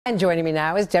And joining me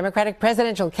now is Democratic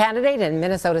presidential candidate and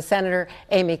Minnesota Senator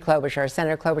Amy Klobuchar.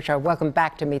 Senator Klobuchar, welcome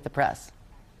back to Meet the Press.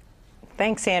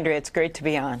 Thanks, Andrea. It's great to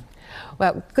be on.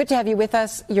 Well, good to have you with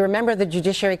us. You're a member of the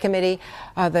Judiciary Committee.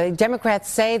 The Democrats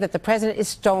say that the president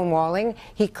is stonewalling.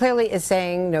 He clearly is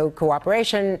saying no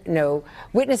cooperation, no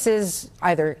witnesses,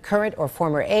 either current or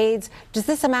former aides. Does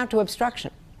this amount to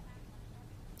obstruction?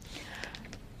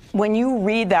 When you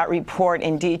read that report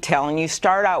in detail and you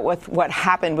start out with what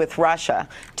happened with Russia,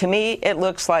 to me, it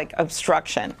looks like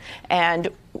obstruction. And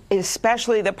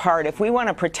especially the part, if we want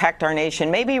to protect our nation,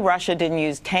 maybe Russia didn't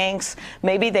use tanks,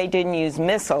 maybe they didn't use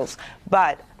missiles,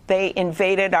 but they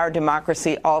invaded our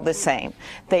democracy all the same.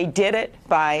 They did it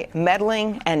by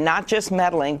meddling, and not just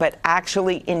meddling, but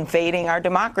actually invading our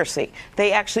democracy.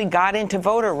 They actually got into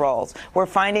voter rolls. We're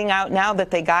finding out now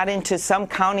that they got into some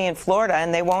county in Florida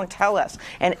and they won't tell us.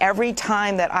 And every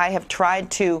time that I have tried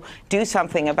to do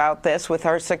something about this with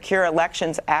our Secure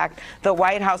Elections Act, the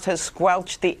White House has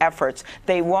squelched the efforts.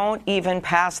 They won't even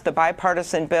pass the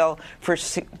bipartisan bill for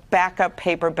backup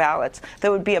paper ballots.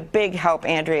 That would be a big help,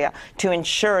 Andrea, to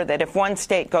ensure that if one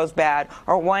state goes bad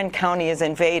or one county is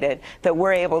invaded, that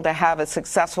we're able to have a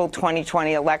successful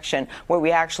 2020 election where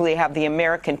we actually have the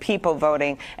American people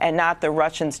voting and not the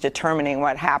Russians determining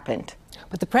what happened.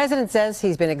 But the president says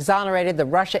he's been exonerated. The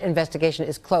Russia investigation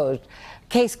is closed.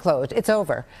 Case closed. It's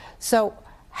over. So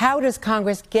how does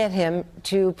Congress get him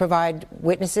to provide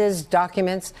witnesses,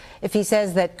 documents, if he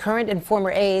says that current and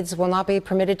former aides will not be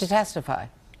permitted to testify?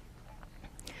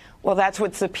 Well, that's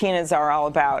what subpoenas are all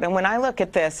about. And when I look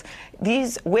at this,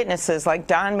 these witnesses like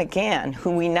Don McGahn,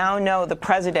 who we now know the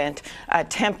president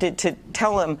attempted to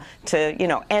tell him to,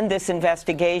 end this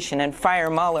investigation and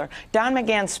fire Mueller. Don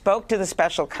McGahn spoke to the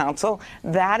special counsel.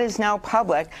 That is now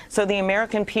public. So the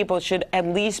American people should at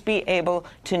least be able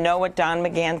to know what Don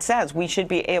McGahn says. We should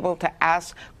be able to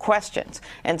ask questions.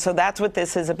 And so that's what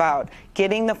this is about.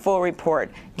 Getting the full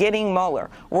report, getting Mueller.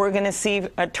 We're going to see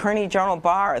Attorney General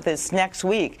Barr this next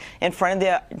week in front of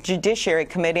the Judiciary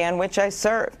Committee on which I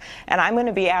serve. And I'm going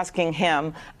to be asking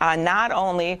him not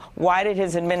only why did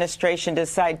his administration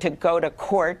decide to go to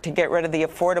court to get rid of the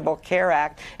Affordable Care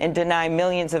Act and deny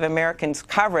millions of Americans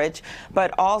coverage,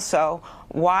 but also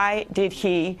why did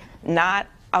he not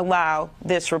allow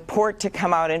this report to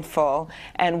come out in full,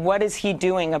 and what is he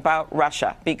doing about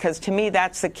Russia? Because to me,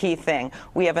 that's the key thing.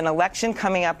 We have an election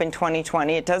coming up in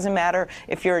 2020. It doesn't matter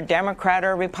if you're a Democrat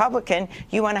or a Republican,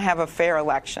 you want to have a fair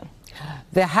election.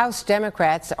 The House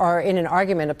Democrats are in an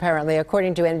argument, apparently,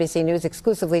 according to NBC News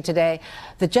exclusively today.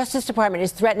 The Justice Department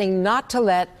is threatening not to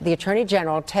let the Attorney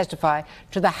General testify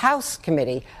to the House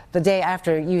committee the day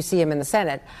after you see him in the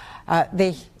Senate.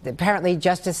 Apparently,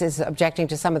 Justice is objecting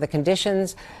to some of the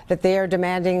conditions that they are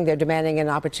demanding. They're demanding an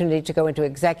opportunity to go into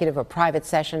executive or private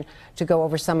session to go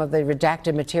over some of the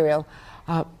redacted material.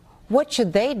 What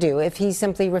should they do if he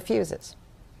simply refuses?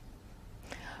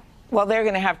 Well, they're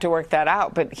going to have to work that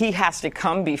out, but he has to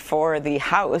come before the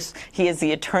House. He is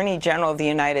the Attorney General of the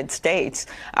United States.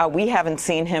 We haven't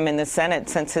seen him in the Senate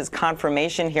since his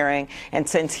confirmation hearing and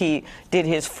since he did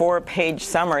his 4-page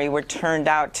summary, which turned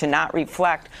out to not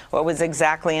reflect what was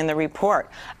exactly in the report.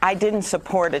 I didn't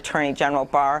support Attorney General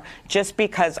Barr just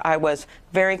because I was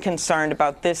very concerned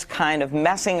about this kind of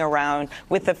messing around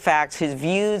with the facts, his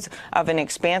views of an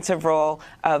expansive role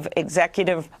of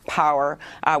executive power,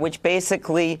 which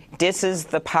basically disses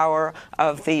the power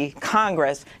of the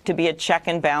Congress to be a check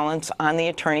and balance on the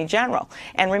Attorney General.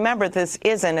 And remember, this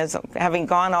isn't, as having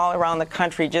gone all around the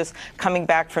country, just coming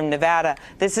back from Nevada,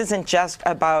 this isn't just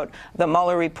about the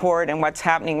Mueller report and what's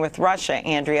happening with Russia,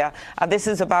 Andrea. This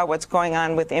is about what's going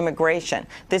on with immigration.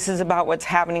 This is about what's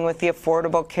happening with the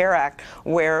Affordable Care Act,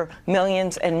 where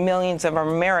millions and millions of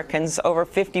Americans, over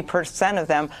 50% of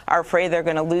them, are afraid they're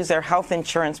going to lose their health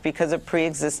insurance because of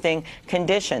pre-existing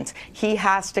conditions. He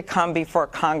has to come before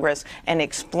Congress and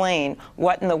explain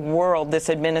what in the world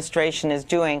this administration is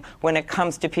doing when it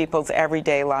comes to people's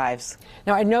everyday lives.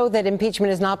 Now, I know that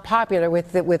impeachment is not popular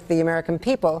with the American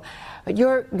people.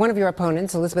 One of your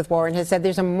opponents, Elizabeth Warren, has said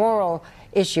there's a moral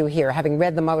issue here, having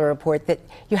read the Mueller report, that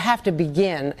you have to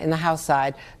begin in the House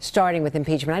side, starting with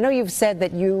impeachment. I know you've said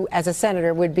that you, as a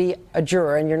senator, would be a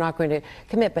juror and you're not going to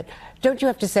commit, but don't you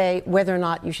have to say whether or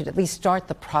not you should at least start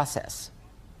the process?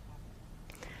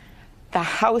 The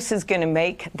House is going to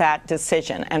make that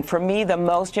decision. And for me, the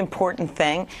most important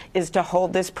thing is to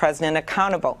hold this president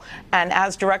accountable. And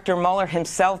as Director Mueller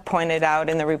himself pointed out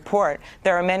in the report,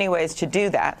 there are many ways to do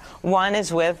that. One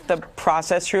is with the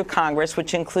process through Congress,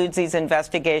 which includes these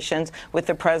investigations with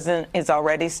the president is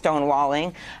already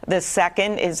stonewalling. The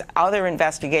second is other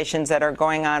investigations that are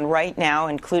going on right now,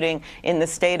 including in the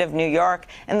state of New York.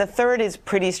 And the third is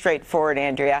pretty straightforward,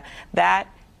 Andrea. That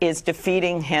is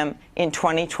defeating him in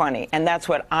 2020. And that's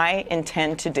what I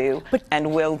intend to do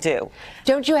and will do.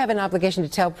 Don't you have an obligation to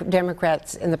tell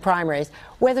Democrats in the primaries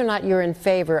whether or not you're in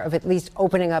favor of at least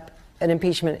opening up an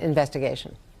impeachment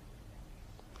investigation?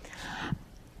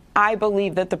 I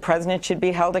believe that the president should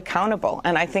be held accountable,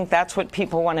 and I think that's what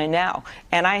people want to know.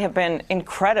 And I have been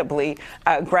incredibly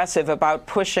aggressive about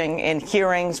pushing in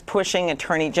hearings, pushing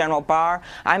Attorney General Barr.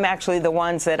 I'm actually the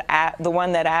one that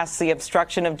asked the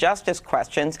obstruction of justice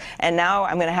questions, and now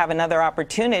I'm going to have another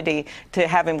opportunity to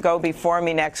have him go before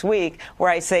me next week, where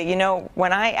I say, you know,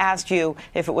 when I asked you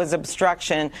if it was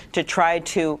obstruction to try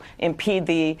to impede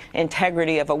the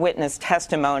integrity of a witness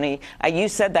testimony, you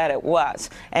said that it was.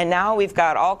 And now we've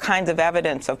got all kinds of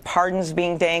evidence of pardons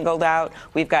being dangled out.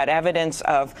 We've got evidence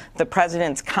of the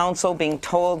president's counsel being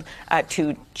told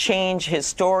to change his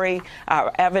story,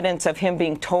 evidence of him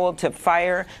being told to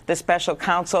fire the special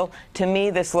counsel. To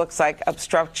me, this looks like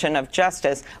obstruction of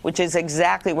justice, which is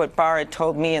exactly what Barr had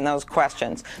told me in those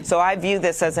questions. So I view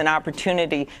this as an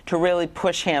opportunity to really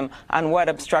push him on what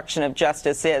obstruction of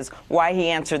justice is, why he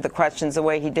answered the questions the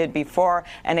way he did before,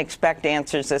 and expect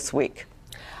answers this week.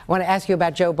 I want to ask you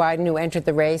about Joe Biden, who entered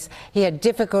the race. He had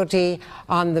difficulty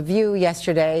on The View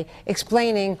yesterday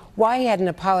explaining why he hadn't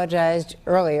apologized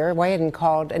earlier, why he hadn't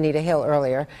called Anita Hill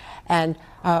earlier, and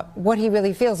what he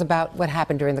really feels about what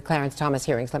happened during the Clarence Thomas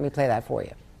hearings. Let me play that for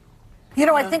you. You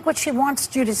know, I think what she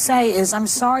wants you to say is, I'm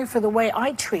sorry for the way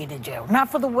I treated you,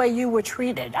 not for the way you were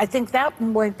treated. I think that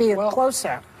might be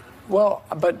closer. Well,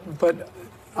 but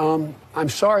I'm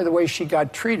sorry the way she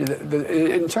got treated.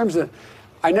 In terms of,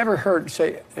 I never heard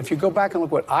say, if you go back and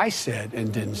look what I said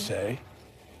and didn't say,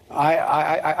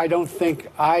 I don't think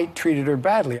I treated her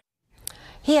badly.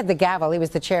 He had the gavel. He was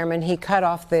the chairman. He cut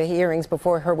off the hearings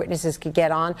before her witnesses could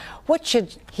get on. What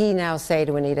should he now say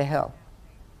to Anita Hill?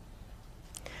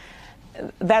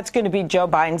 That's going to be Joe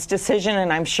Biden's decision,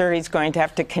 and I'm sure he's going to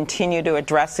have to continue to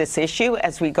address this issue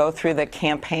as we go through the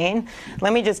campaign.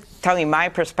 Let me just tell you my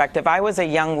perspective. I was a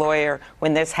young lawyer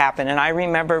when this happened, and I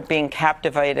remember being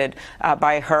captivated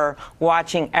by her,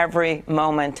 watching every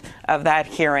moment of that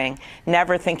hearing,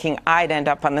 never thinking I'd end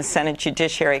up on the Senate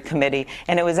Judiciary Committee.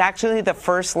 And it was actually the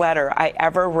first letter I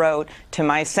ever wrote to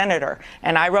my senator.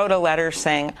 And I wrote a letter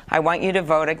saying, I want you to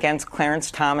vote against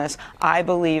Clarence Thomas. I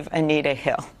believe Anita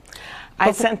Hill.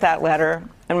 I sent that letter,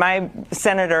 and my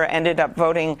senator ended up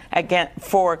voting again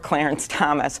for Clarence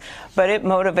Thomas. But it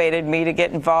motivated me to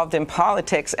get involved in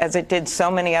politics, as it did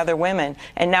so many other women.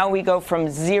 And now we go from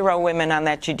 0 women on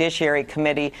that Judiciary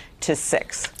Committee to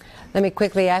 6. Let me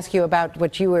quickly ask you about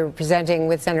what you were presenting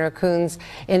with Senator Coons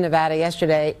in Nevada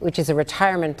yesterday, which is a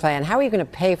retirement plan. How are you going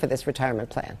to pay for this retirement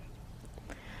plan?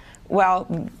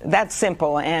 Well, that's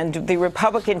simple, and the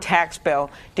Republican tax bill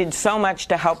did so much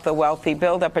to help the wealthy,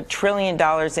 build up $1 trillion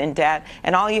in debt,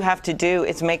 and all you have to do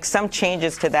is make some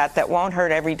changes to that won't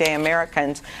hurt everyday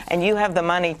Americans, and you have the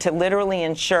money to literally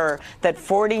ensure that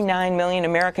 49 million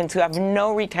Americans who have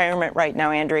no retirement right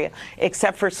now, Andrea,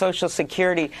 except for Social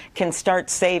Security, can start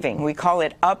saving. We call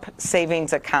it UP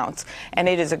savings accounts, and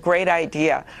it is a great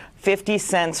idea. 50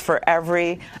 cents for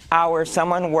every hour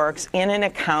someone works in an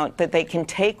account that they can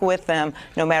take with them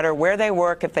no matter where they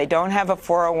work, if they don't have a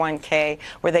 401k,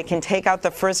 where they can take out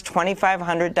the first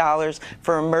 $2,500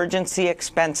 for emergency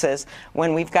expenses,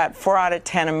 when we've got 4 out of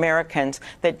 10 Americans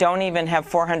that don't even have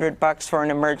 $400 for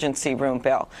an emergency room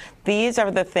bill. These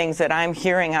are the things that I'm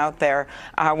hearing out there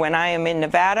when I am in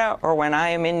Nevada or when I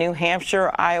am in New Hampshire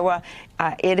or Iowa.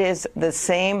 It is the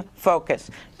same focus.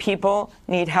 People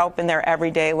need help in their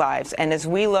everyday lives. And as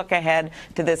we look ahead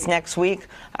to this next week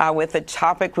with the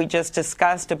topic we just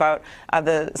discussed about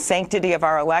the sanctity of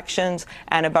our elections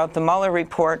and about the Mueller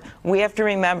report, we have to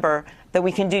remember that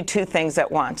we can do 2 things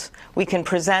at once. We can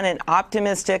present an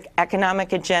optimistic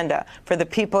economic agenda for the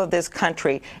people of this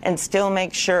country and still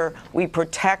make sure we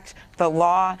protect the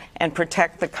law and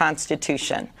protect the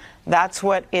Constitution. That's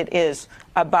what it is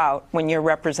about when you're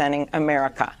representing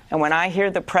America. And when I hear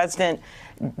the president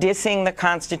dissing the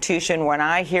Constitution, when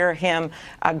I hear him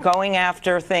going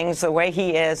after things the way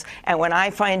he is, and when I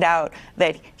find out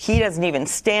that he doesn't even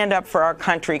stand up for our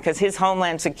country because his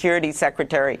Homeland Security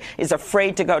Secretary is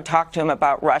afraid to go talk to him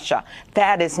about Russia,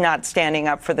 that is not standing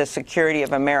up for the security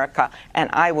of America, and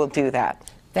I will do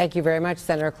that. Thank you very much,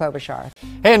 Senator Klobuchar.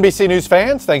 Hey, NBC News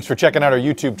fans, thanks for checking out our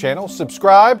YouTube channel.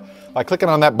 Subscribe by clicking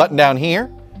on that button down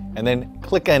here, and then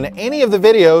click on any of the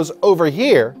videos over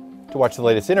here to watch the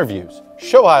latest interviews,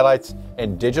 show highlights,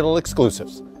 and digital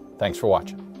exclusives. Thanks for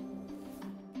watching.